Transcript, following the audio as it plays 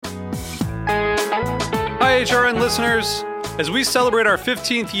HRN listeners. As we celebrate our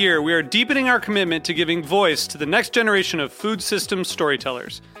 15th year, we are deepening our commitment to giving voice to the next generation of food systems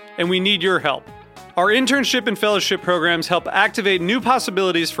storytellers, and we need your help. Our internship and fellowship programs help activate new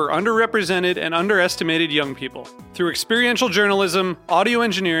possibilities for underrepresented and underestimated young people through experiential journalism, audio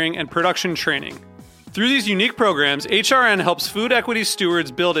engineering, and production training. Through these unique programs, HRN helps food equity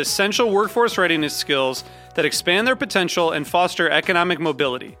stewards build essential workforce readiness skills that expand their potential and foster economic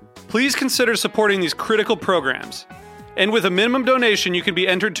mobility. Please consider supporting these critical programs. And with a minimum donation, you can be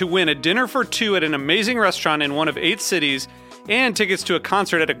entered to win a dinner for two at an amazing restaurant in one of 8 cities and tickets to a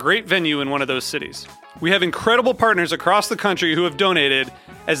concert at a great venue in one of those cities. We have incredible partners across the country who have donated,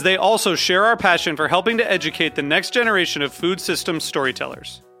 as they also share our passion for helping to educate the next generation of food systems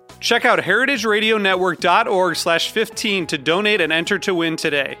storytellers. Check out heritageradionetwork.org/15 to donate and enter to win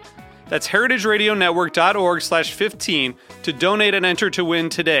today. That's heritageradionetwork.org/15 to donate and enter to win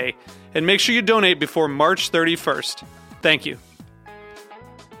today. And make sure you donate before March 31st. Thank you.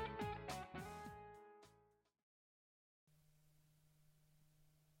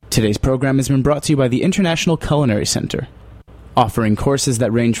 Today's program has been brought to you by the International Culinary Center, offering courses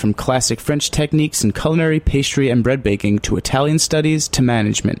that range from classic French techniques in culinary, pastry, and bread baking to Italian studies to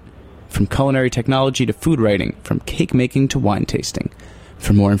management, from culinary technology to food writing, from cake making to wine tasting.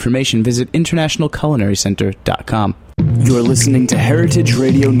 For more information, visit internationalculinarycenter.com. You're listening to Heritage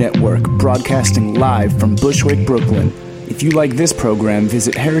Radio Network, broadcasting live from Bushwick, Brooklyn. If you like this program,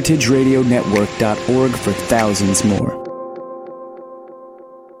 visit heritageradionetwork.org for thousands more.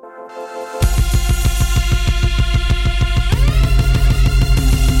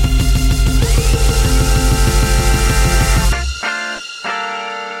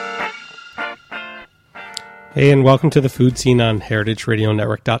 Hey, and welcome to the Food Scene on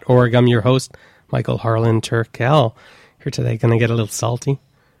heritageradionetwork.org. I'm your host, Michael Harlan Turkel. Here today, going to get a little salty.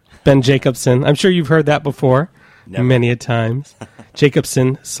 Ben Jacobsen. I'm sure you've heard that before, many a times.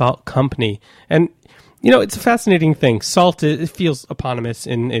 Jacobsen Salt Company. And, you know, it's a fascinating thing. Salt, it feels eponymous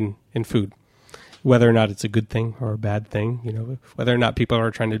in food. Whether or not it's a good thing or a bad thing, you know, whether or not people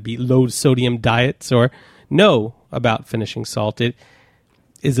are trying to be low-sodium diets or know about finishing salt, it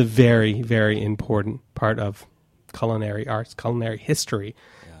is a very, very important part of culinary arts, culinary history.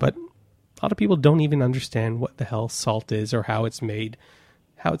 Yeah. But a lot of people don't even understand what the hell salt is or how it's made,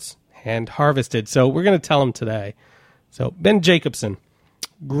 how it's hand harvested. So we're going to tell them today. So Ben Jacobsen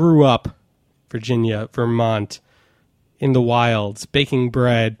grew up Virginia, Vermont, in the wilds, baking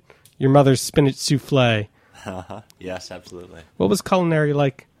bread, your mother's spinach souffle. Yes, absolutely. What was culinary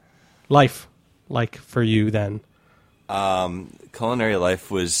life like for you then? Culinary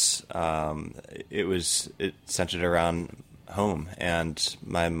life was it centered around home and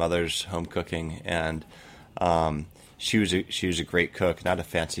my mother's home cooking, and she was a great cook, not a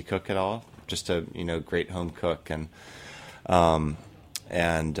fancy cook at all, just a great home cook, and I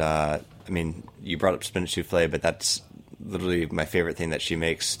mean, you brought up spinach souffle, but that's literally my favorite thing that she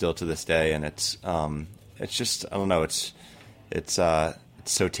makes still to this day, and it's just, I don't know, it's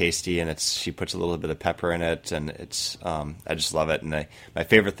so tasty, and she puts a little bit of pepper in it, and I just love it. And my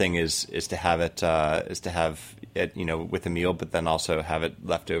favorite thing is to have it with a meal, but then also have it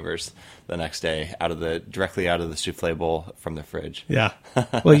leftovers the next day directly out of the souffle bowl from the fridge. Yeah.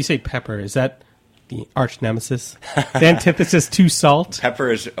 Well, you say pepper. Is that the arch nemesis? The antithesis to salt?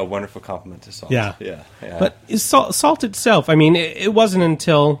 Pepper is a wonderful compliment to salt. Yeah. Yeah. But salt itself, I mean, it wasn't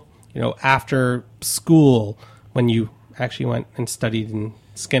until, after school when you actually went and studied in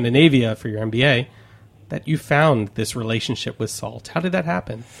Scandinavia for your MBA that you found this relationship with salt. How did that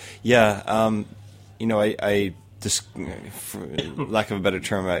happen? Yeah, I just, for lack of a better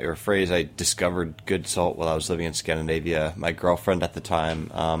term or phrase, I discovered good salt while I was living in Scandinavia. My girlfriend at the time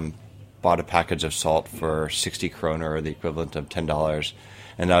bought a package of salt for 60 kroner, or the equivalent of $10,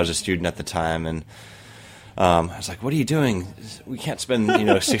 and I was a student at the time, and I was like, "What are you doing? We can't spend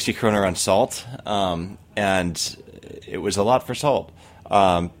 60 kroner on salt," and it was a lot for salt.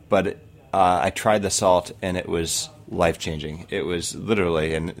 But I tried the salt, and it was life-changing. It was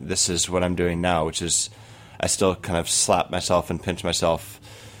literally, and this is what I'm doing now, which is I still kind of slap myself and pinch myself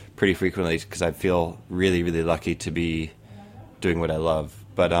pretty frequently because I feel really, really lucky to be doing what I love.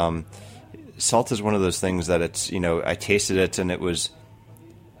 But salt is one of those things that it's, I tasted it, and it was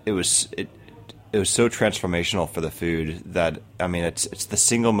so transformational for the food that, I mean, it's the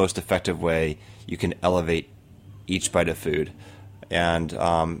single most effective way you can elevate each bite of food. And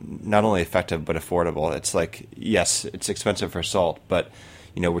not only effective, but affordable. It's like, yes, it's expensive for salt, but,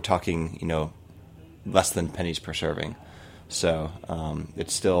 we're talking, less than pennies per serving. So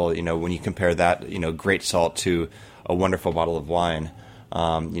it's still, when you compare that, great salt to a wonderful bottle of wine,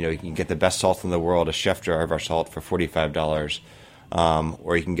 You can get the best salt in the world, a chef jar of our salt, for $45,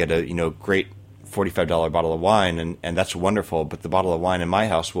 or you can get a great $45 bottle of wine, and that's wonderful. But the bottle of wine in my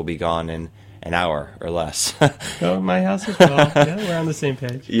house will be gone in an hour or less. Oh, my house as well. Yeah, we're on the same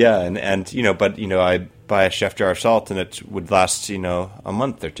page. Yeah, and I buy a chef jar of salt, and it would last a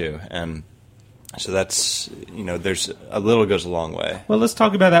month or two, and so that's there's a little goes a long way. Well, let's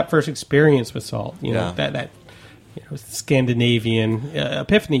talk about that first experience with salt. That Scandinavian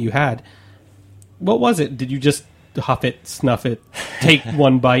epiphany you had. What was it? Did you just huff it, snuff it, take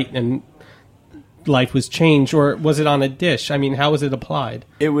one bite, and life was changed, or was it on a dish? I mean, how was it applied?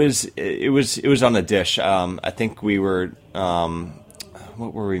 It was on a dish. I think we were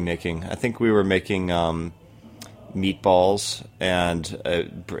what were we making? I think we were making meatballs, and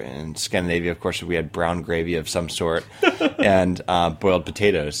in Scandinavia, of course, we had brown gravy of some sort, and boiled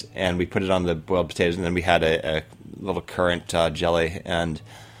potatoes, and we put it on the boiled potatoes, and then we had a little currant jelly, and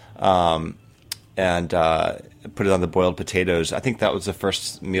put it on the boiled potatoes. I think that was the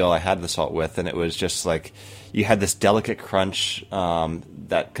first meal I had the salt with, and it was just like you had this delicate crunch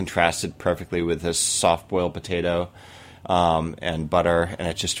that contrasted perfectly with this soft boiled potato and butter, and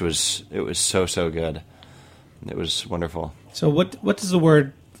it was so good. It was wonderful. So what does the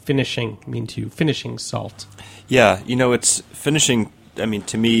word finishing mean to you? Finishing salt. Yeah, it's finishing. I mean,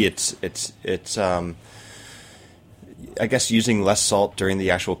 to me, it's I guess using less salt during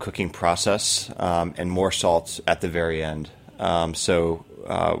the actual cooking process and more salt at the very end. Rather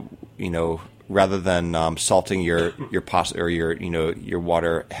than salting your pasta or your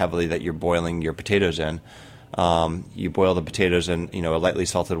water heavily that you're boiling your potatoes in, you boil the potatoes in a lightly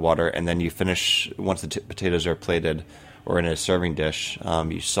salted water, and then you finish once the potatoes are plated or in a serving dish.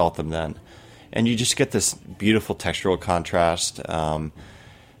 You salt them then, and you just get this beautiful textural contrast.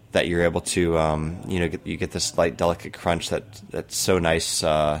 That you're able to, you get this light, delicate crunch that's so nice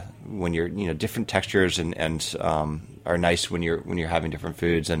when you're, different textures and are nice when you're having different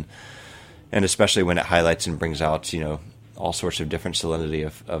foods, and especially when it highlights and brings out, all sorts of different salinity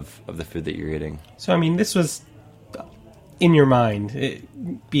of the food that you're eating. So, I mean, this was in your mind,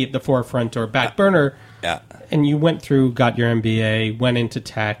 be it the forefront or back burner. Yeah. And you went through, got your MBA, went into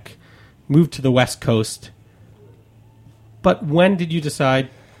tech, moved to the West Coast. But when did you decide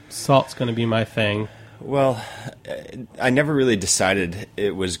salt's going to be my thing? Well, I never really decided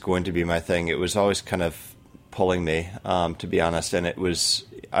it was going to be my thing. It was always kind of pulling me, to be honest, and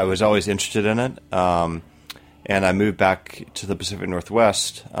I was always interested in it. And I moved back to the Pacific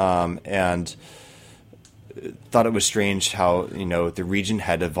Northwest, and thought it was strange how the region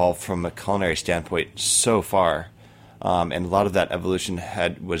had evolved from a culinary standpoint so far. And a lot of that evolution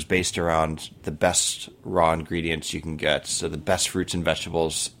was based around the best raw ingredients you can get. So the best fruits and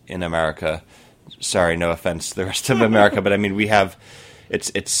vegetables in America. Sorry, no offense to the rest of America, but I mean we have we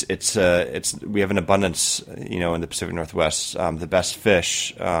have an abundance, in the Pacific Northwest. The best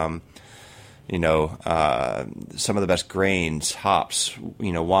fish, some of the best grains, hops,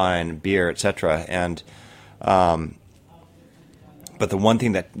 wine, beer, etc. And but the one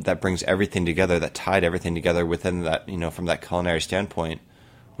thing that brings everything together, that tied everything together within that, from that culinary standpoint,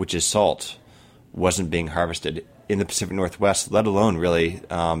 which is salt, wasn't being harvested in the Pacific Northwest, let alone really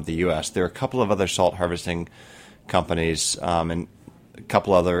the U.S. There are a couple of other salt harvesting companies, and a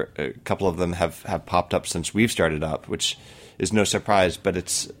couple of them have popped up since we've started up, which is no surprise. But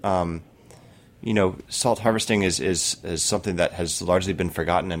it's salt harvesting is something that has largely been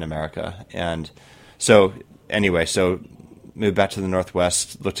forgotten in America, and so anyway, moved back to the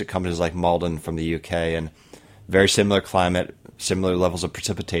Northwest, looked at companies like Malden from the UK, and very similar climate, similar levels of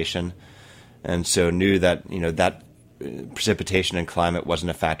precipitation, and so knew that that precipitation and climate wasn't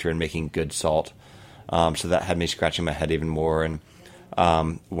a factor in making good salt. So that had me scratching my head even more, and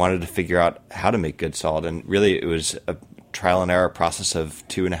wanted to figure out how to make good salt. And really, it was a trial and error process of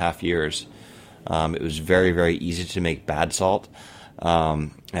 2.5 years. It was very, very easy to make bad salt.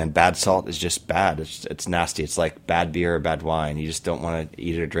 And bad salt is just bad. It's nasty. It's like bad beer or bad wine. You just don't want to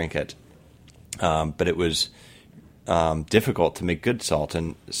eat it or drink it. But it was difficult to make good salt,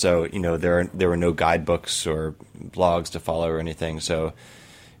 and so there were no guidebooks or blogs to follow or anything. So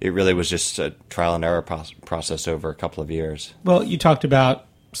it really was just a trial and error process over a couple of years. Well, you talked about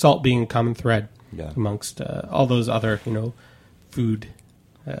salt being a common thread Yeah. amongst all those other food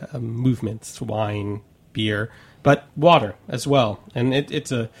movements, wine, beer. But water as well, and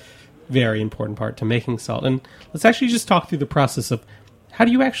it's a very important part to making salt. And let's actually just talk through the process of how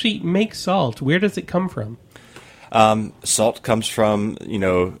do you actually make salt? Where does it come from? Salt comes from,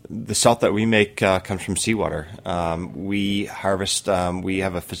 the salt that we make comes from seawater. We harvest, we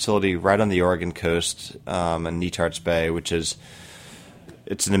have a facility right on the Oregon coast in Netarts Bay, which is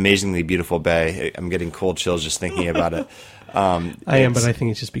it's an amazingly beautiful bay. I'm getting cold chills just thinking about it. I am, but I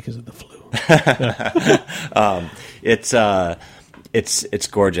think it's just because of the flu. It's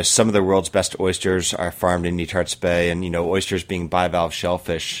gorgeous. Some of the world's best oysters are farmed in Netarts Bay, and oysters being bivalve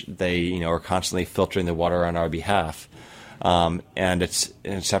shellfish, they are constantly filtering the water on our behalf. And it's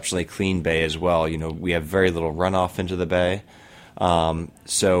an exceptionally clean bay as well. We have very little runoff into the bay.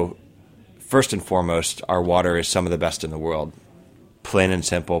 So first and foremost, our water is some of the best in the world. Plain and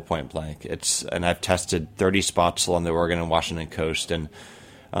simple, point blank. And I've tested 30 spots along the Oregon and Washington coast, and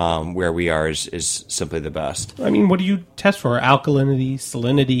where we are is simply the best. I mean, what do you test for? Alkalinity,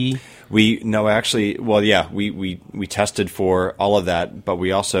 salinity? We tested for all of that, but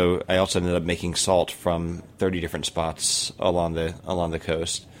I also ended up making salt from 30 different spots along the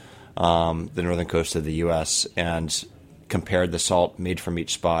coast, the northern coast of the U.S., and compared the salt made from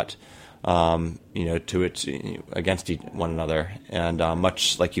each spot, to its against one another, and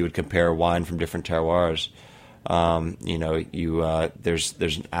much like you would compare wine from different terroirs.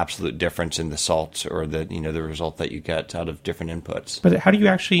 There's an absolute difference in the salt or the result that you get out of different inputs. But how do you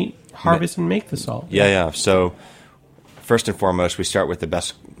actually harvest and make the salt? Yeah. So first and foremost, we start with the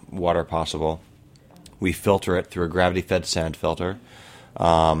best water possible. We filter it through a gravity-fed sand filter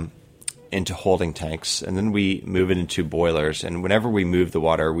into holding tanks, and then we move it into boilers. And whenever we move the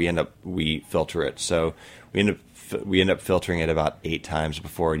water, we filter it. So we end up filtering it about 8 times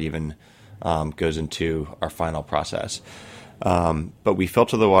before it even goes into our final process. But we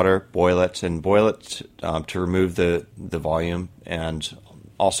filter the water, boil it to remove the volume, and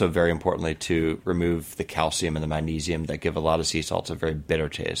also very importantly to remove the calcium and the magnesium that give a lot of sea salts a very bitter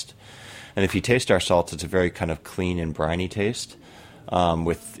taste. And if you taste our salts, it's a very kind of clean and briny taste,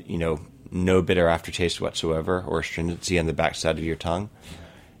 with no bitter aftertaste whatsoever or astringency on the backside of your tongue.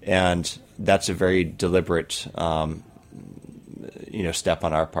 And that's a very deliberate step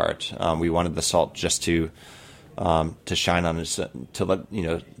on our part. We wanted the salt just to shine on us, to let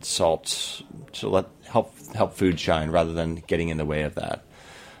salt to help food shine rather than getting in the way of that.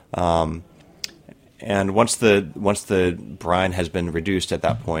 And once the brine has been reduced at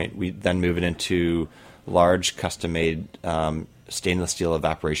that point, we then move it into large custom-made stainless steel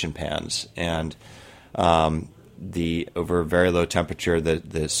evaporation pans, and over a very low temperature,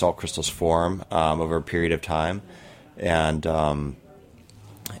 the salt crystals form over a period of time, and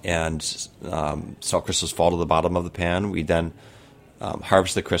salt crystals fall to the bottom of the pan. We then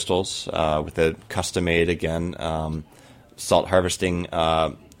harvest the crystals with a custom-made, again, salt harvesting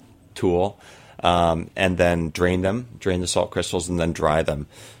tool, and then drain the salt crystals, and then dry them.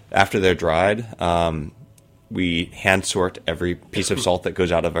 After they're dried, we hand sort every piece of salt that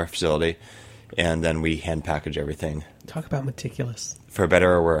goes out of our facility, and then we hand package everything. Talk about meticulous. For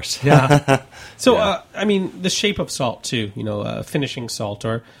better or worse. Yeah. So, the shape of salt, too, finishing salt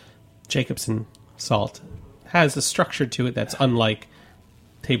or Jacobsen salt has a structure to it that's unlike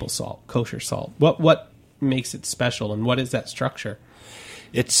table salt, kosher salt. What makes it special, and what is that structure?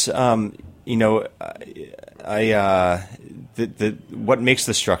 It's, what makes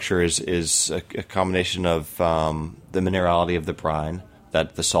the structure is a combination of the minerality of the brine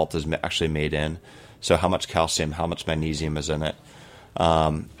that the salt is actually made in. So how much calcium, how much magnesium is in it,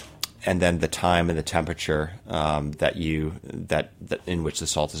 and then the time and the temperature that in which the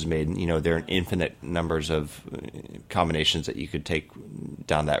salt is made. There are infinite numbers of combinations that you could take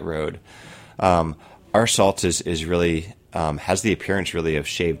down that road. Our salt is really has the appearance really of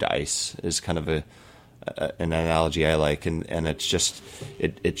shaved ice. Is kind of an analogy I like, and it's just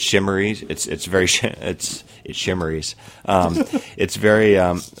it shimmeries. It's very it shimmeries. It's very.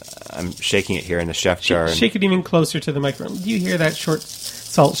 I'm shaking it here in the chef jar. Shake it even closer to the microphone. Do you hear that short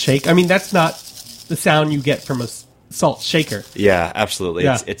salt shake? I mean, that's not the sound you get from a salt shaker. Yeah, absolutely.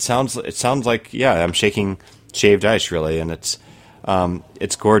 Yeah. It sounds like I'm shaking shaved ice really, and it's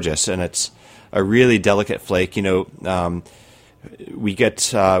gorgeous, and it's a really delicate flake. We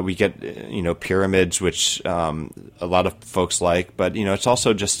get pyramids, which a lot of folks like, but it's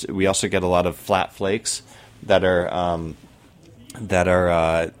also we also get a lot of flat flakes that are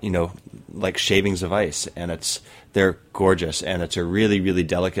like shavings of ice, and they're gorgeous, and it's a really, really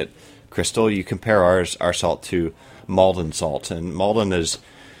delicate crystal. You compare our salt to Malden salt, and Malden is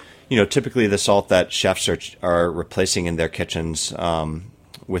typically the salt that chefs are replacing in their kitchens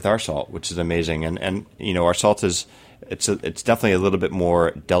with our salt, which is amazing, and our salt is. It's definitely a little bit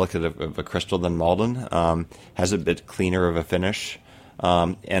more delicate of a crystal than Malden. Has a bit cleaner of a finish,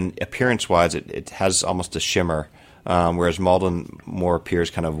 and appearance-wise, it has almost a shimmer, whereas Malden more appears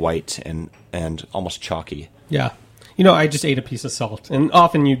kind of white and almost chalky. Yeah, I just ate a piece of salt, and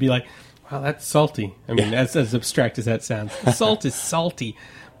often you'd be like, Wow, that's salty. I mean, that's as abstract as that sounds. The salt is salty.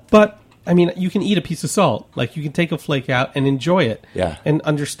 But, I mean, you can eat a piece of salt. Like, you can take a flake out and enjoy it. Yeah. And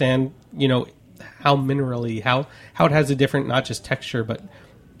understand, how minerally, how it has a different, not just texture, but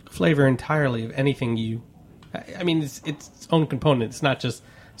flavor entirely of anything I mean, it's its own component. It's not just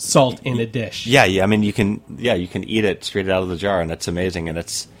salt in a dish. Yeah. I mean, you can eat it straight out of the jar, and it's amazing. And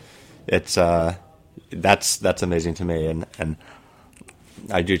that's amazing to me. And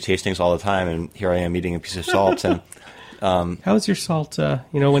I do tastings all the time, and here I am eating a piece of salt. And how is your salt? When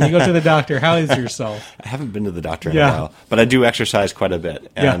you go to the doctor, how is your salt? I haven't been to the doctor in a while, but I do exercise quite a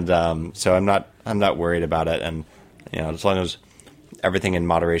bit, and so I'm not worried about it. And as long as everything in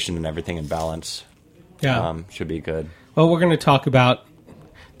moderation and everything in balance, should be good. Well, we're going to talk about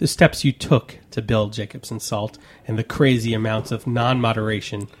the steps you took to build Jacobsen Salt and the crazy amounts of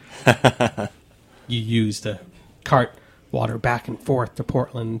non-moderation you used to cart water back and forth to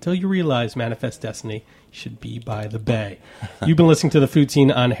Portland until you realize Manifest Destiny should be by the bay. You've been listening to The Food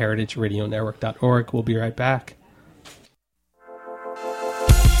Scene on heritageradionetwork.org. We'll be right back.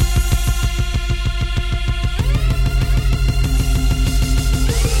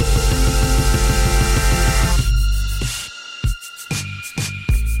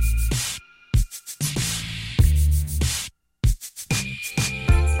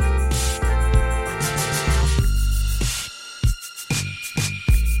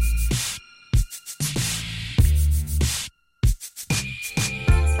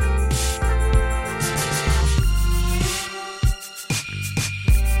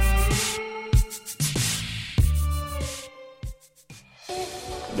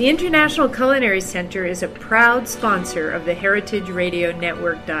 The International Culinary Center is a proud sponsor of the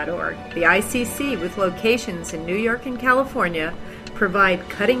heritageradionetwork.org. The ICC, with locations in New York and California, provide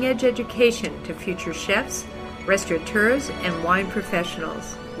cutting-edge education to future chefs, restaurateurs, and wine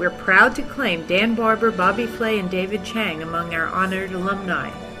professionals. We're proud to claim Dan Barber, Bobby Flay, and David Chang among our honored alumni.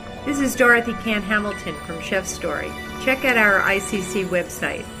 This is Dorothy Can Hamilton from Chef Story. Check out our ICC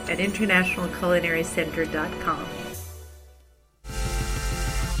website at internationalculinarycenter.com.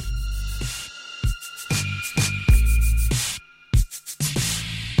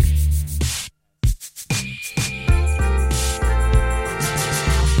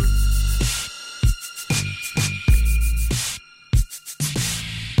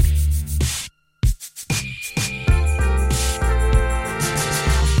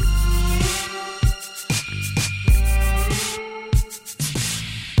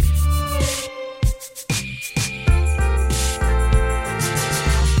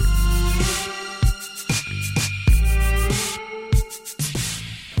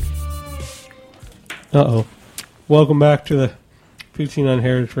 Uh-oh. Welcome back to the Food Scene on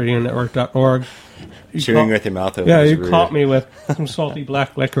heritageradionetwork.org. Chewing with your mouth open. Yeah, you caught me with some salty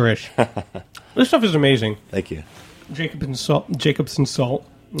black licorice. This stuff is amazing. Thank you. Jacobsen salt.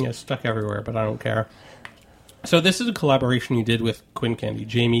 Yeah, stuck everywhere, but I don't care. So this is a collaboration you did with Quinn Candy.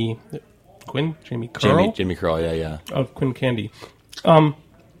 Jamie Curl? Jamie Curl, yeah. Of Quinn Candy. Also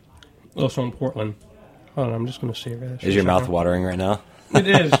in Portland. Hold on, I'm just going to savor this. Is your mouth watering right now? It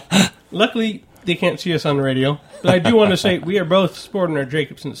is. Luckily, they can't see us on the radio. But I do want to say we are both sporting our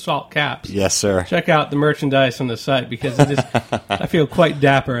Jacobsen salt caps. Yes, sir. Check out the merchandise on the site because it is. I feel quite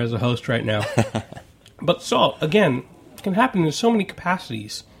dapper as a host right now. But salt, again, can happen in so many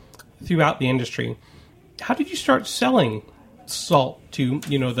capacities throughout the industry. How did you start selling salt to,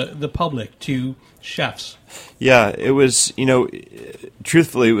 the public, to chefs? Yeah, it was,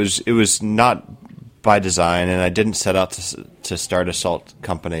 truthfully, it was not by design, and I didn't set out to start a salt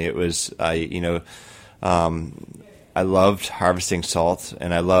company. It was, I loved harvesting salt,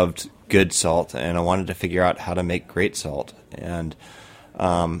 and I loved good salt, and I wanted to figure out how to make great salt. And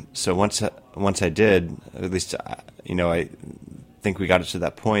so once I did, at least, I think we got it to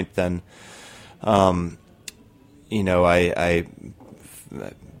that point, then, I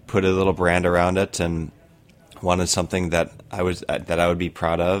put a little brand around it and wanted something that I would be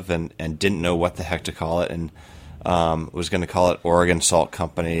proud of, and didn't know what the heck to call it, and was going to call it Oregon Salt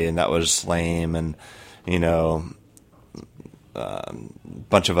Company, and that was lame, and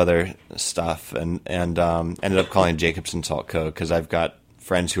bunch of other stuff, and ended up calling Jacobsen Salt Co. because I've got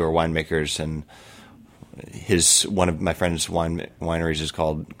friends who are winemakers, and one of my friends' wineries is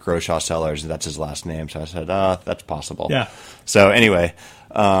called Groshaw Cellars, and that's his last name. So I said, that's possible. Yeah. So anyway,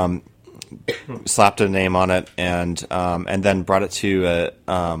 slapped a name on it, and then brought it to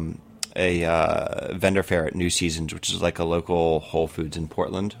a vendor fair at New Seasons, which is like a local Whole Foods in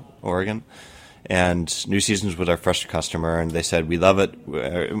Portland, Oregon. And New Seasons was our first customer, and they said, we love it.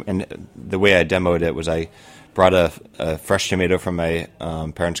 And the way I demoed it was I brought a fresh tomato from my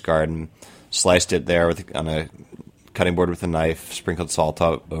parents' garden, sliced it there on a cutting board with a knife, sprinkled salt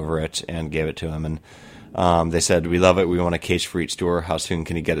over it, and gave it to him. And they said, "We love it. We want a case for each store. How soon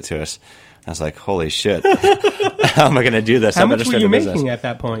can you get it to us?" I was like, "Holy shit! How am I going to do this? How much were you making at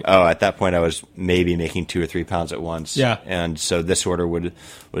that point? Oh, at that point, I was maybe making 2 or 3 pounds at once. Yeah, and so this order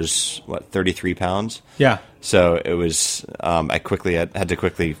was 33 pounds. Yeah. So it was. I had to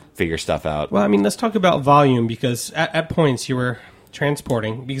quickly figure stuff out. Well, I mean, let's talk about volume, because at points you were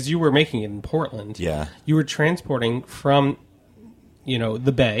transporting, because you were making it in Portland. Yeah. You were transporting from,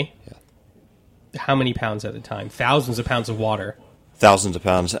 the bay. Yeah. How many pounds at a time? Thousands of pounds of water. Thousands of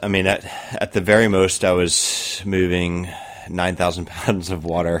pounds. I mean, at the very most, I was moving 9,000 pounds of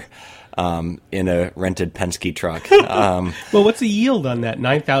water in a rented Penske truck. Well, what's the yield on that?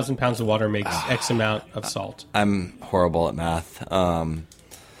 9,000 pounds of water makes X amount of salt. I'm horrible at math.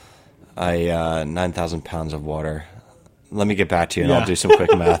 9,000 pounds of water. Let me get back to you, and I'll do some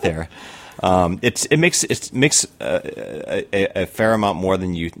quick math here. It makes a fair amount more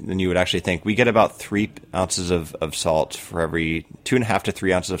than you would actually think. We get about 3 ounces of salt for every 2.5 to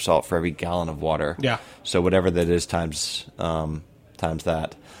 3 ounces of salt for every gallon of water. Yeah. So whatever that is times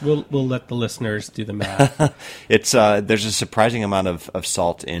that. We'll let the listeners do the math. It's there's a surprising amount of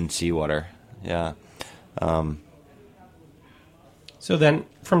salt in seawater. Yeah. So then,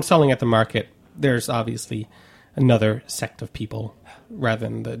 from selling at the market, there's obviously another sect of people rather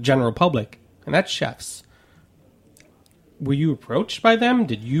than the general public, and that's chefs. Were you approached by them?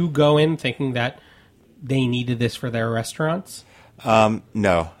 Did you go in thinking that they needed this for their restaurants? No.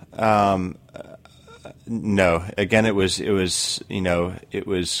 No. Again, it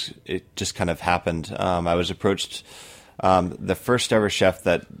just kind of happened. I was approached. The first ever chef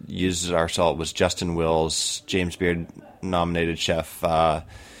that uses our salt was Justin Wills, James Beard nominated chef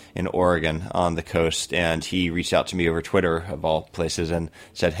in Oregon on the coast, and he reached out to me over Twitter, of all places, and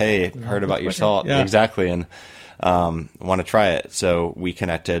said, "Hey, heard about your salt." Yeah. Exactly, and want to try it. So we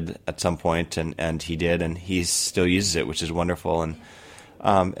connected at some point, and he did, and he still uses it, which is wonderful. And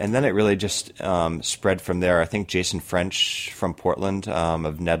then it really just spread from there. I think Jason French from Portland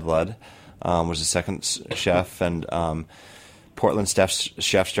of Ned Ludd was the second chef, and Portland chefs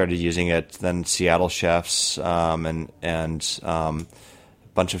started using it. Then Seattle chefs and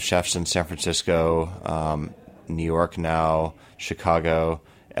bunch of chefs in San Francisco, New York now, Chicago,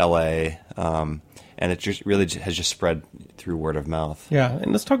 LA, and it just really has just spread through word of mouth. Yeah,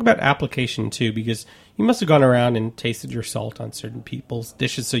 and let's talk about application too, because you must have gone around and tasted your salt on certain people's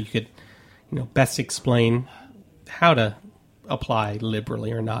dishes, so you could, best explain how to apply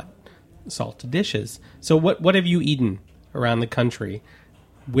liberally or not salt to dishes. So what have you eaten around the country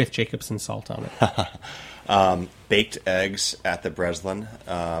with Jacobsen salt on it? Baked eggs at the Breslin.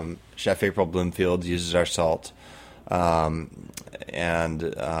 Chef April Bloomfield uses our salt, and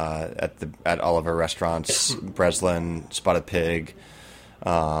at all of our restaurants, Breslin, Spotted Pig,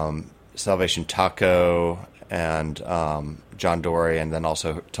 Salvation Taco, and John Dory, and then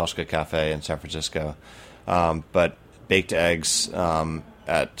also Tosca Cafe in San Francisco. But baked eggs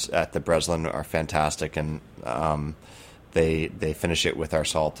at the Breslin are fantastic, and they finish it with our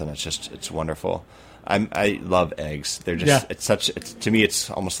salt, and it's wonderful. I love eggs. They're just to me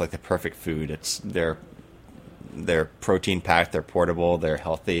it's almost like the perfect food. They're protein packed, they're portable, they're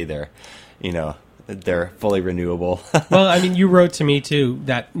healthy, they're fully renewable. Well, I mean, you wrote to me too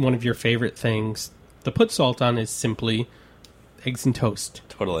that one of your favorite things to put salt on is simply eggs and toast.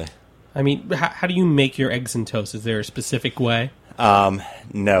 Totally. I mean, how do you make your eggs and toast? Is there a specific way?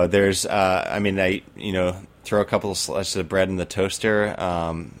 No, there's I throw a couple of slices of bread in the toaster.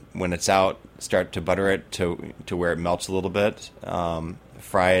 When it's out, start to butter it to where it melts a little bit.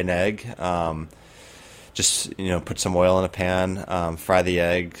 Fry an egg. Just put some oil in a pan. Fry the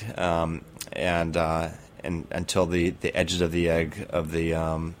egg, and until the edges of the egg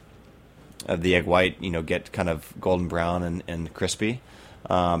white get kind of golden brown and crispy.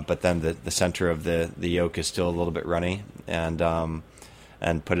 But then the center of the yolk is still a little bit runny, and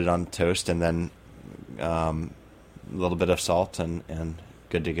put it on toast, and then a little bit of salt and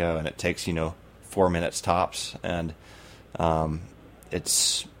good to go. And it takes 4 minutes tops, and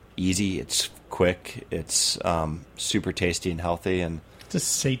it's easy, it's quick, it's super tasty and healthy, and just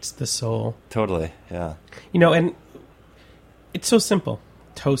sates the soul. Totally, yeah. And it's so simple.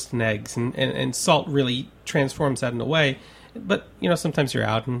 Toast and eggs, and salt really transforms that in a way. But, sometimes you're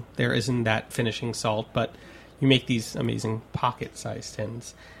out and there isn't that finishing salt, but you make these amazing pocket-sized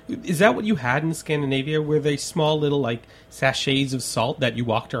tins. Is that what you had in Scandinavia? Were they small little, sachets of salt that you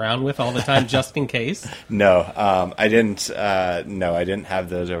walked around with all the time just in case? No, I didn't. No, I didn't have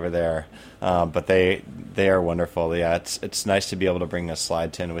those over there. But they They are wonderful. Yeah, it's nice to be able to bring a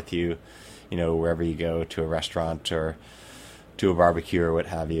slide tin with you, wherever you go, to a restaurant or to a barbecue or what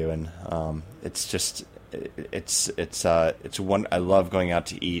have you. And it's just it's one. I love going out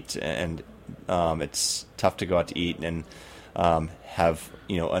to eat, and it's tough to go out to eat and have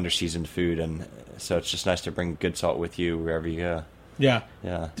underseasoned food, and so it's just nice to bring good salt with you wherever you go. Yeah.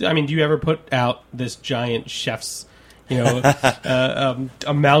 I mean, do you ever put out this giant chef's,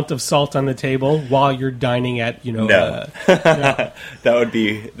 amount of salt on the table while you're dining at, No. That'd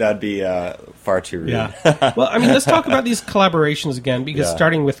be far too rude. Yeah. Well, I mean, let's talk about these collaborations again, because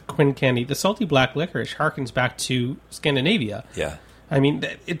starting with Quinn Candy, the salty black licorice harkens back to Scandinavia. Yeah. I mean,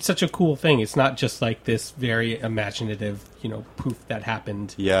 it's such a cool thing. It's not just like this very imaginative, poof that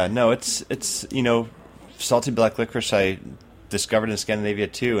happened. Yeah, no, it's salty black licorice I discovered in Scandinavia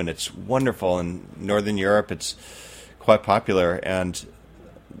too, and it's wonderful. In Northern Europe, it's quite popular. And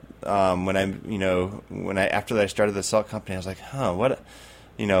when after I started the salt company, I was like, what?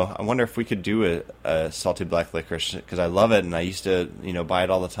 I wonder if we could do a salty black licorice, because I love it, and I used to buy it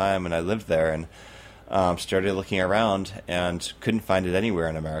all the time, and I lived there, and started looking around and couldn't find it anywhere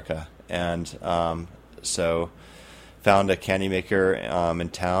in America, and so found a candy maker in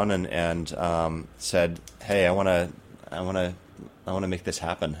town, and said, "Hey, I want to make this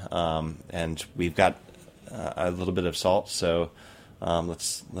happen." And we've got a little bit of salt, so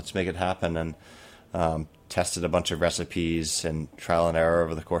let's make it happen. And tested a bunch of recipes and trial and error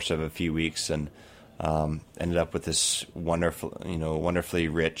over the course of a few weeks, and ended up with this wonderfully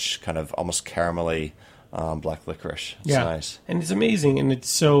rich, kind of almost caramelly black licorice. It's nice. And it's amazing, and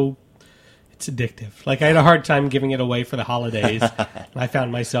it's addictive. Like, I had a hard time giving it away for the holidays. I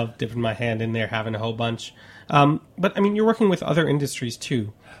found myself dipping my hand in there, having a whole bunch. But, I mean, you're working with other industries,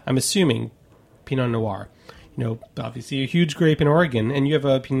 too. I'm assuming Pinot Noir. Obviously a huge grape in Oregon, and you have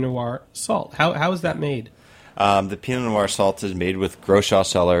a Pinot Noir salt. How is that made? The Pinot Noir salt is made with Groschaw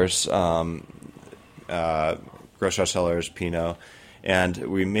Cellars, Pinot, and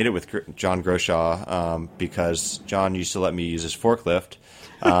we made it with John Groschaw because John used to let me use his forklift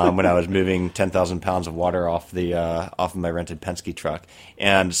when I was moving 10,000 pounds of water off of my rented Penske truck.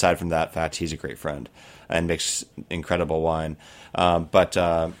 And aside from that fact, he's a great friend and makes incredible wine.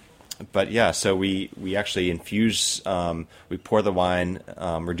 But yeah, so we actually infuse, we pour the wine,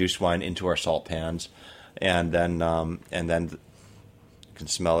 reduced wine into our salt pans, and then you can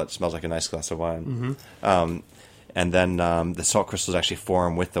smell it. It smells like a nice glass of wine. Mm-hmm. And then the salt crystals actually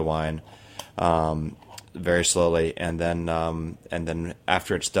form with the wine, very slowly, and then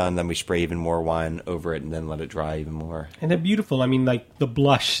after it's done, then we spray even more wine over it, and then let it dry even more. And they're beautiful. I mean, like the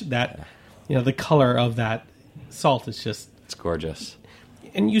blush, the color of that salt is just, it's gorgeous.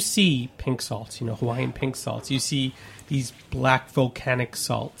 And you see pink salts, Hawaiian pink salts. You see these black volcanic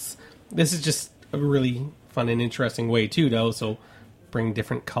salts. This is just a really fun and interesting way, too, to also bring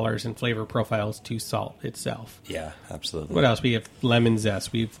different colors and flavor profiles to salt itself. Yeah, absolutely. What else? We have lemon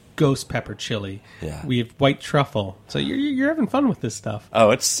zest. We have ghost pepper chili. Yeah. We have white truffle. So you're having fun with this stuff. Oh,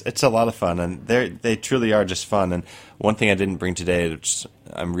 it's a lot of fun, and they truly are just fun. And one thing I didn't bring today, which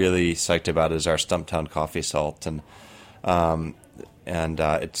I'm really psyched about, is our Stumptown coffee salt, and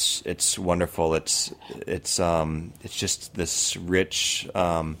it's wonderful. It's just this rich.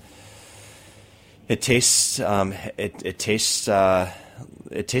 It tastes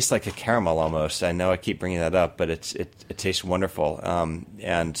like a caramel almost. I know I keep bringing that up, but it tastes wonderful.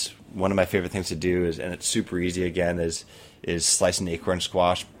 And one of my favorite things to do is, and it's super easy again, is slice an acorn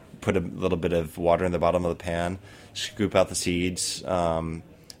squash, put a little bit of water in the bottom of the pan, scoop out the seeds of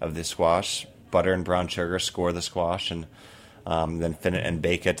the squash, butter and brown sugar, score the squash, and then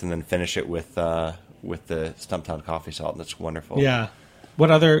bake it, and then finish it with the Stumptown coffee salt, and it's wonderful. Yeah. What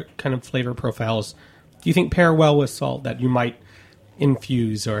other kind of flavor profiles do you think pair well with salt that you might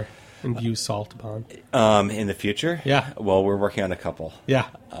infuse salt upon? In the future? Yeah. Well, we're working on a couple. Yeah.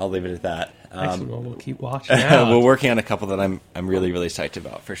 I'll leave it at that. Excellent. Well, we'll keep watching out. We're working on a couple that I'm really, really psyched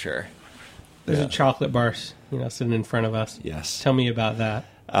about, for sure. There's a chocolate bar, sitting in front of us. Yes. Tell me about that.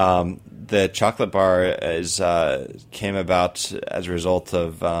 The chocolate bar came about as a result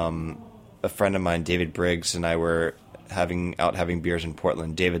of a friend of mine, David Briggs, and I were having beers in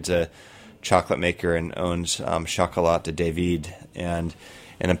Portland. David's a chocolate maker and owns Chocolat de David, and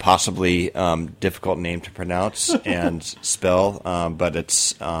an impossibly difficult name to pronounce and spell, but it's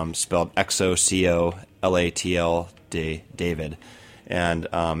spelled XOCOLATL de David, and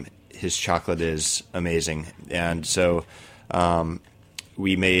his chocolate is amazing. And so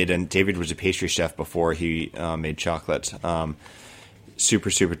we made, and David was a pastry chef before he made chocolate. Super,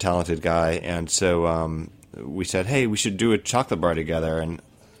 super talented guy, and so we said, hey, we should do a chocolate bar together, and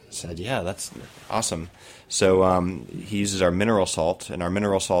said, yeah, that's awesome. So he uses our mineral salt, and our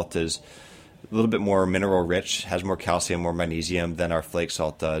mineral salt is a little bit more mineral rich, has more calcium, more magnesium than our flake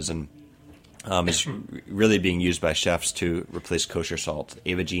salt does, and is really being used by chefs to replace kosher salt.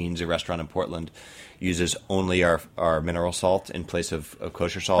 Ava Jean's, a restaurant in Portland, uses only our mineral salt in place of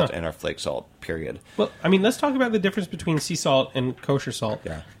kosher salt and our flake salt, period. Well, I mean, let's talk about the difference between sea salt and kosher salt.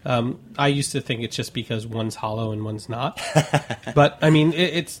 Yeah. I used to think it's just because one's hollow and one's not. But, I mean,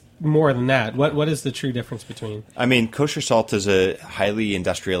 it's more than that. What is the true difference between? I mean, kosher salt is a highly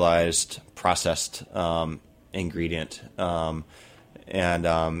industrialized, processed ingredient.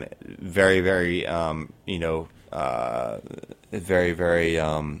 And very, very, very, very,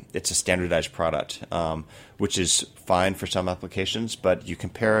 it's a standardized product, which is fine for some applications, but you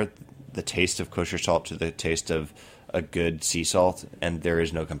compare the taste of kosher salt to the taste of a good sea salt, and there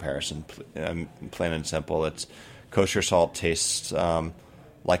is no comparison. Plain and simple. It's kosher salt tastes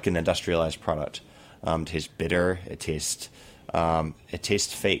like an industrialized product. It tastes bitter. It tastes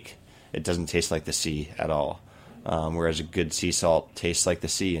fake. It doesn't taste like the sea at all. Whereas a good sea salt tastes like the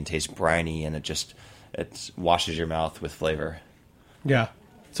sea and tastes briny, and it washes your mouth with flavor. Yeah.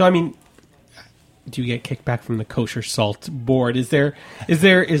 So, I mean, do you get kickback from the kosher salt board? Is there,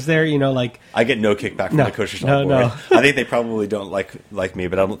 like... I get no kickback from the kosher salt board. No. I think they probably don't like me,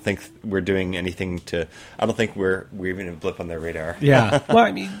 but I don't think we're doing anything I don't think we're even a blip on their radar. Yeah. Well,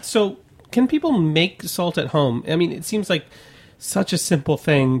 I mean, so can people make salt at home? I mean, it seems like such a simple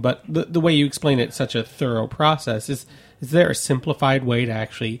thing, but the way you explain it, such a thorough process. Is there a simplified way to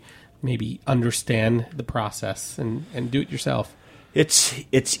actually maybe understand the process and do it yourself?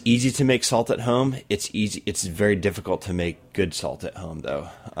 It's easy to make salt at home. It's very difficult to make good salt at home, though.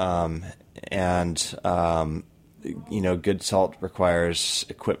 Good salt requires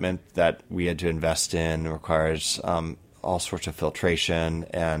equipment that we had to invest in. Requires all sorts of filtration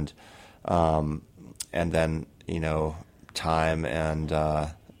and then time and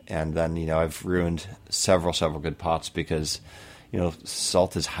then I've ruined several good pots because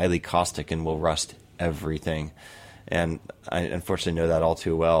salt is highly caustic and will rust everything, and I unfortunately know that all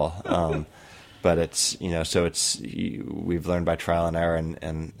too well. But it's we've learned by trial and error,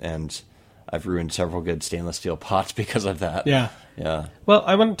 and I've ruined several good stainless steel pots because of that. Yeah. Well,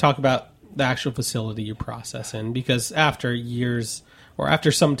 I want to talk about the actual facility you process in, because after years or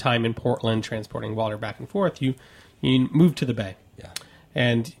after some time in Portland transporting water back and forth, you moved to the Bay. Yeah.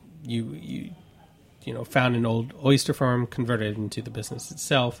 And you found an old oyster farm, converted it into the business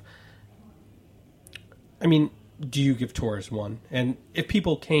itself. I mean, do you give tours, one? And if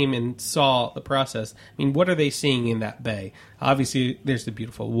people came and saw the process, I mean, what are they seeing in that bay? Obviously, there's the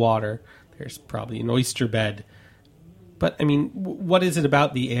beautiful water. There's probably an oyster bed. But, I mean, what is it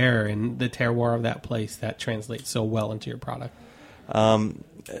about the air and the terroir of that place that translates so well into your product?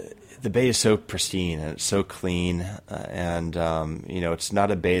 The bay is so pristine and it's so clean, and it's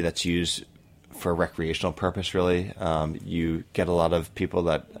not a bay that's used for a recreational purpose, really. You get a lot of people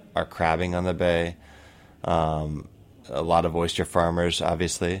that are crabbing on the bay, a lot of oyster farmers,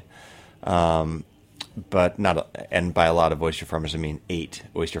 obviously, but and by a lot of oyster farmers, I mean 8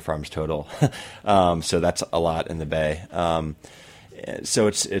 oyster farms total. So that's a lot in the bay. So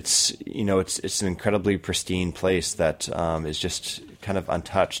it's an incredibly pristine place that is just kind of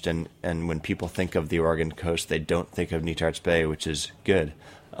untouched, and when people think of the Oregon coast, they don't think of Netarts Bay, which is good,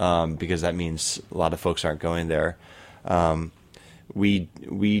 because that means a lot of folks aren't going there.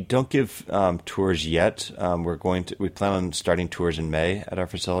 We don't give tours yet. We plan on starting tours in May at our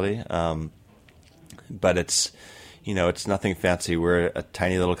facility, but it's nothing fancy. We're a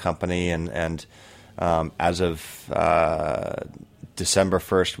tiny little company, and as of December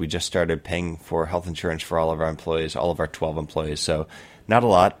 1st, we just started paying for health insurance for all of our employees, all of our 12 employees. So not a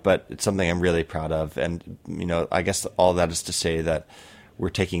lot, but it's something I'm really proud of. And, I guess all that is to say that we're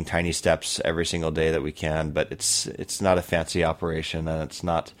taking tiny steps every single day that we can, but it's not a fancy operation, and it's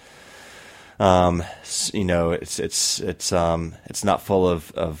not, it's not full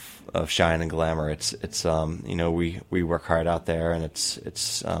of shine and glamour. It's we work hard out there, and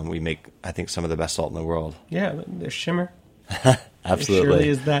we make, I think, some of the best salt in the world. Yeah, there's shimmer. Absolutely. It surely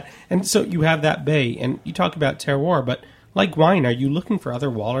is that. And so you have that bay, and you talk about terroir, but like wine, are you looking for other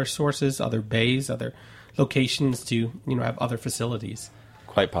water sources, other bays, other locations to, have other facilities?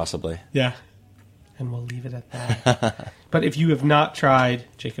 Quite possibly. Yeah. And we'll leave it at that. But if you have not tried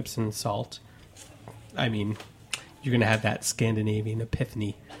Jacobsen salt, I mean, you're going to have that Scandinavian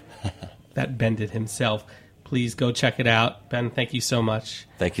epiphany that Ben did himself. Please go check it out. Ben, thank you so much.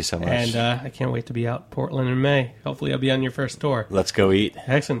 Thank you so much. And I can't wait to be out in Portland in May. Hopefully I'll be on your first tour. Let's go eat.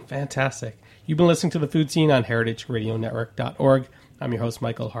 Excellent. Fantastic. You've been listening to The Food Scene on heritageradionetwork.org. I'm your host,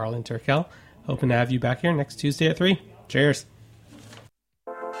 Michael Harlan Turkel. Hoping to have you back here next Tuesday at 3. Cheers.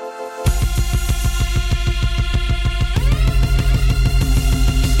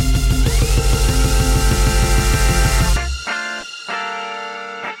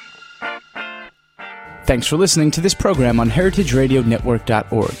 Thanks for listening to this program on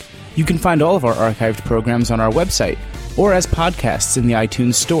heritageradionetwork.org. You can find all of our archived programs on our website or as podcasts in the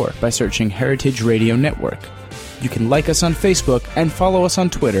iTunes Store by searching Heritage Radio Network. You can like us on Facebook and follow us on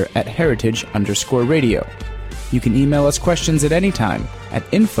Twitter at @heritage_radio. You can email us questions at any time at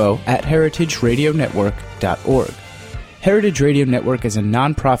info@heritageradionetwork.org. Heritage Radio Network is a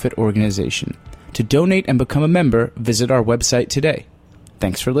non-profit organization. To donate and become a member, visit our website today.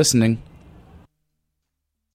 Thanks for listening.